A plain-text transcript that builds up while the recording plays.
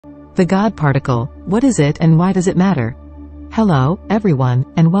The God particle, what is it and why does it matter? Hello, everyone,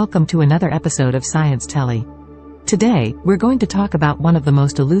 and welcome to another episode of Sciencetelly. Today, we're going to talk about one of the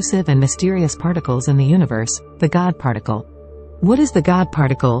most elusive and mysterious particles in the universe, the God particle. What is the God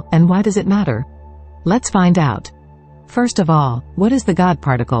particle, and why does it matter? Let's find out. First of all, what is the God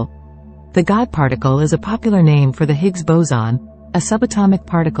particle? The God particle is a popular name for the Higgs boson, a subatomic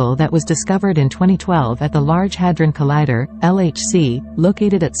particle that was discovered in 2012 at the Large Hadron Collider, LHC,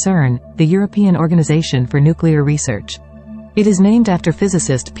 located at CERN, the European Organization for Nuclear Research. It is named after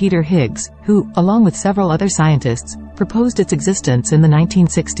physicist Peter Higgs, who, along with several other scientists, proposed its existence in the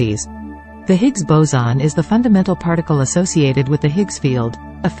 1960s. The Higgs boson is the fundamental particle associated with the Higgs field,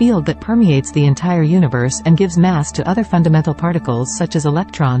 a field that permeates the entire universe and gives mass to other fundamental particles such as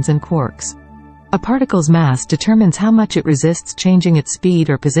electrons and quarks. A particle's mass determines how much it resists changing its speed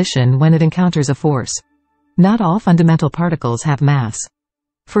or position when it encounters a force. Not all fundamental particles have mass.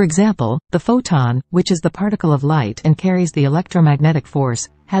 For example, the photon, which is the particle of light and carries the electromagnetic force,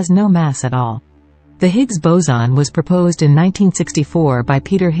 has no mass at all. The Higgs boson was proposed in 1964 by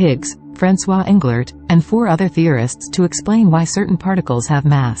Peter Higgs, François Englert, and four other theorists to explain why certain particles have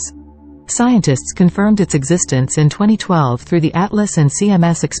mass. Scientists confirmed its existence in 2012 through the ATLAS and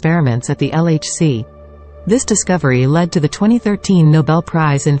CMS experiments at the LHC. This discovery led to the 2013 Nobel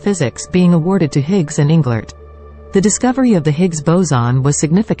Prize in Physics being awarded to Higgs and Englert. The discovery of the Higgs boson was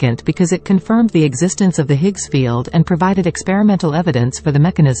significant because it confirmed the existence of the Higgs field and provided experimental evidence for the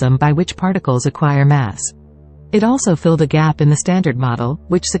mechanism by which particles acquire mass. It also filled a gap in the Standard Model,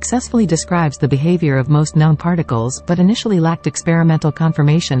 which successfully describes the behavior of most known particles but initially lacked experimental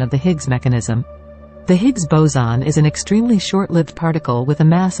confirmation of the Higgs mechanism. The Higgs boson is an extremely short-lived particle with a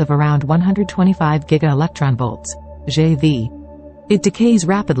mass of around 125 giga-electronvolts, GeV. It decays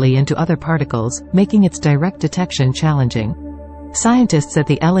rapidly into other particles, making its direct detection challenging. Scientists at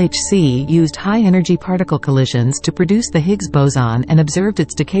the LHC used high-energy particle collisions to produce the Higgs boson and observed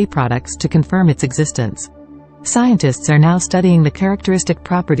its decay products to confirm its existence. Scientists are now studying the characteristic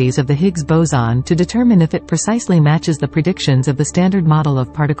properties of the Higgs boson to determine if it precisely matches the predictions of the Standard Model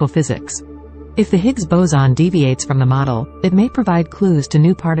of particle physics. If the Higgs boson deviates from the model, it may provide clues to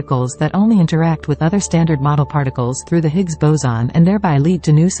new particles that only interact with other Standard Model particles through the Higgs boson and thereby lead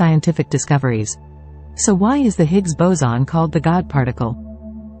to new scientific discoveries. So why is the Higgs boson called the God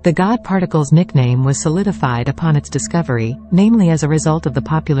particle? The God particle's nickname was solidified upon its discovery, namely as a result of the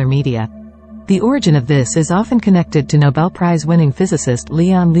popular media. The origin of this is often connected to Nobel Prize-winning physicist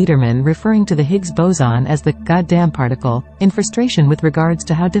Leon Lederman referring to the Higgs boson as the goddamn particle, in frustration with regards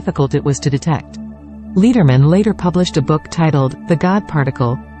to how difficult it was to detect. Lederman later published a book titled, The God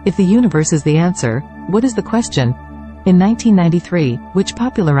Particle, If the Universe is the Answer, What is the Question? In 1993, which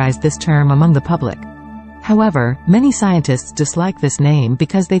popularized this term among the public. However, many scientists dislike this name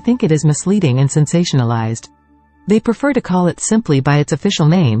because they think it is misleading and sensationalized. They prefer to call it simply by its official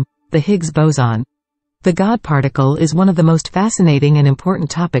name, the Higgs boson. The God particle is one of the most fascinating and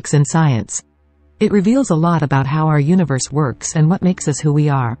important topics in science. It reveals a lot about how our universe works and what makes us who we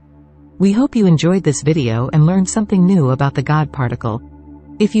are. We hope you enjoyed this video and learned something new about the God particle.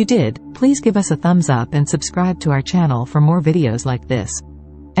 If you did, please give us a thumbs up and subscribe to our channel for more videos like this.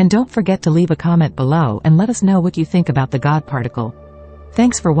 And don't forget to leave a comment below and let us know what you think about the God particle.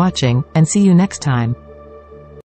 Thanks for watching, and see you next time.